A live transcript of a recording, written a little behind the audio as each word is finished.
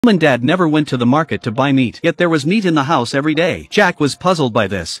Mom and Dad never went to the market to buy meat, yet there was meat in the house every day. Jack was puzzled by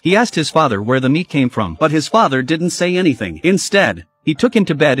this. He asked his father where the meat came from, but his father didn't say anything. Instead, he took him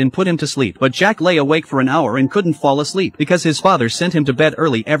to bed and put him to sleep, but Jack lay awake for an hour and couldn't fall asleep because his father sent him to bed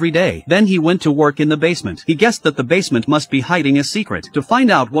early every day. Then he went to work in the basement. He guessed that the basement must be hiding a secret. To find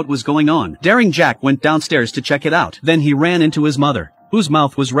out what was going on, daring Jack went downstairs to check it out. Then he ran into his mother, whose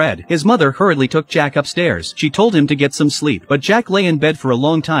mouth was red. His mother hurriedly took Jack upstairs. She told him to get some sleep, but Jack lay in bed for a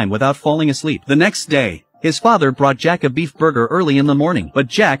long time without falling asleep. The next day, his father brought Jack a beef burger early in the morning, but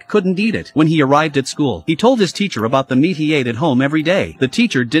Jack couldn't eat it. When he arrived at school, he told his teacher about the meat he ate at home every day. The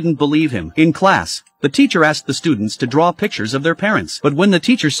teacher didn't believe him. In class, the teacher asked the students to draw pictures of their parents. But when the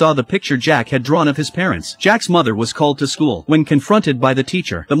teacher saw the picture Jack had drawn of his parents, Jack's mother was called to school. When confronted by the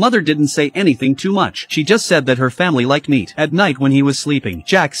teacher, the mother didn't say anything too much. She just said that her family liked meat. At night when he was sleeping,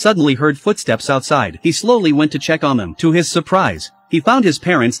 Jack suddenly heard footsteps outside. He slowly went to check on them. To his surprise, he found his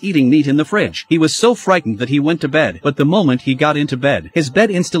parents eating meat in the fridge. He was so frightened that he went to bed, but the moment he got into bed, his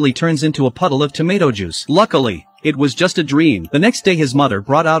bed instantly turns into a puddle of tomato juice. Luckily, it was just a dream. The next day his mother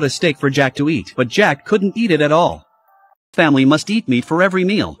brought out a steak for Jack to eat, but Jack couldn't eat it at all. Family must eat meat for every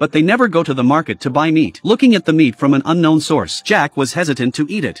meal, but they never go to the market to buy meat. Looking at the meat from an unknown source, Jack was hesitant to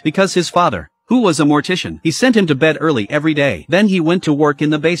eat it because his father, who was a mortician, he sent him to bed early every day. Then he went to work in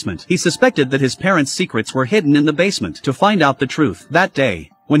the basement. He suspected that his parents' secrets were hidden in the basement. To find out the truth, that day,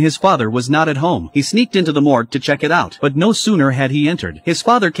 when his father was not at home, he sneaked into the morgue to check it out. But no sooner had he entered, his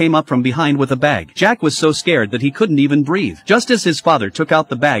father came up from behind with a bag. Jack was so scared that he couldn't even breathe. Just as his father took out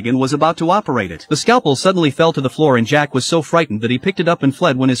the bag and was about to operate it, the scalpel suddenly fell to the floor and Jack was so frightened that he picked it up and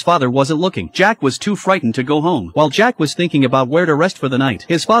fled when his father wasn't looking. Jack was too frightened to go home. While Jack was thinking about where to rest for the night,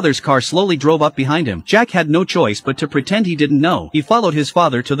 his father's car slowly drove up behind him. Jack had no choice but to pretend he didn't know. He followed his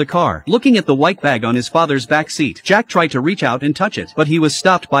father to the car. Looking at the white bag on his father's back seat, Jack tried to reach out and touch it, but he was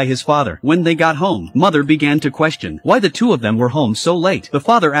stopped by his father. When they got home, Mother began to question why the two of them were home so late. The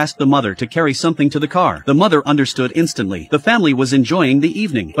father asked the mother to carry something to the car. The mother understood instantly. The family was enjoying the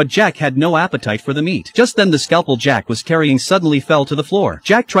evening, but Jack had no appetite for the meat. Just then the scalpel Jack was carrying suddenly fell to the floor.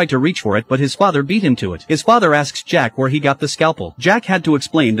 Jack tried to reach for it, but his father beat him to it. His father asked Jack where he got the scalpel. Jack had to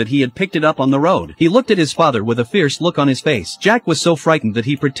explain that he had picked it up on the road. He looked at his father with a fierce look on his face. Jack was so frightened that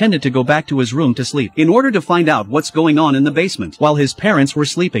he pretended to go back to his room to sleep in order to find out what's going on in the basement. While his parents were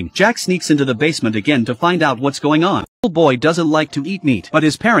sleeping, Jack sneaks into the basement again to find out what's going on. The little boy doesn't like to eat meat, but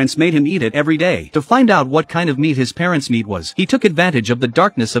his parents made him eat it every day. To find out what kind of meat his parents' meat was, he took advantage of the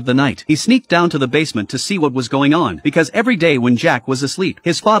darkness of the night. He sneaked down to the basement to see what was going on, because every day when Jack was asleep,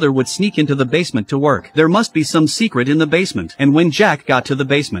 his father would sneak into the basement to work. There must be some secret in the basement, and when Jack got to the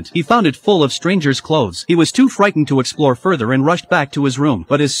basement, he found it full of strangers' clothes. He was too frightened to explore further and rushed back to his room,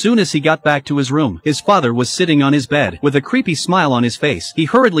 but as soon as he got back to his room, his father was sitting on his bed, with a creepy smile on his face. He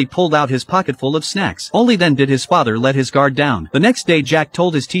hurriedly pulled out his pocketful of snacks. Only then did his father let his guard down. The next day Jack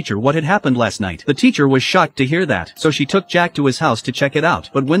told his teacher what had happened last night. The teacher was shocked to hear that, so she took Jack to his house to check it out.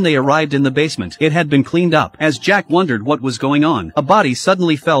 But when they arrived in the basement, it had been cleaned up. As Jack wondered what was going on, a body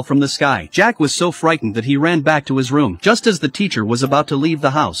suddenly fell from the sky. Jack was so frightened that he ran back to his room. Just as the teacher was about to leave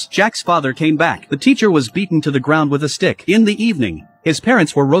the house, Jack's father came back. The teacher was beaten to the ground with a stick. In the evening, his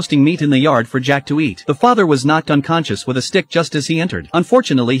parents were roasting meat in the yard for Jack to eat. The father was knocked unconscious with a stick just as he entered.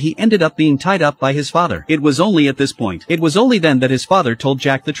 Unfortunately, he ended up being tied up by his father. It was only at this point, it was only then that his father told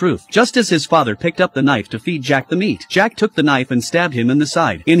Jack the truth. Just as his father picked up the knife to feed Jack the meat, Jack took the knife and stabbed him in the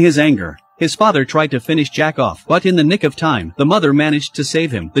side. In his anger, his father tried to finish Jack off, but in the nick of time, the mother managed to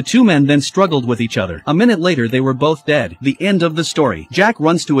save him. The two men then struggled with each other. A minute later they were both dead. The end of the story. Jack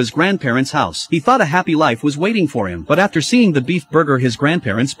runs to his grandparents' house. He thought a happy life was waiting for him, but after seeing the beef burger his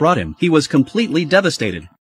grandparents brought him, he was completely devastated.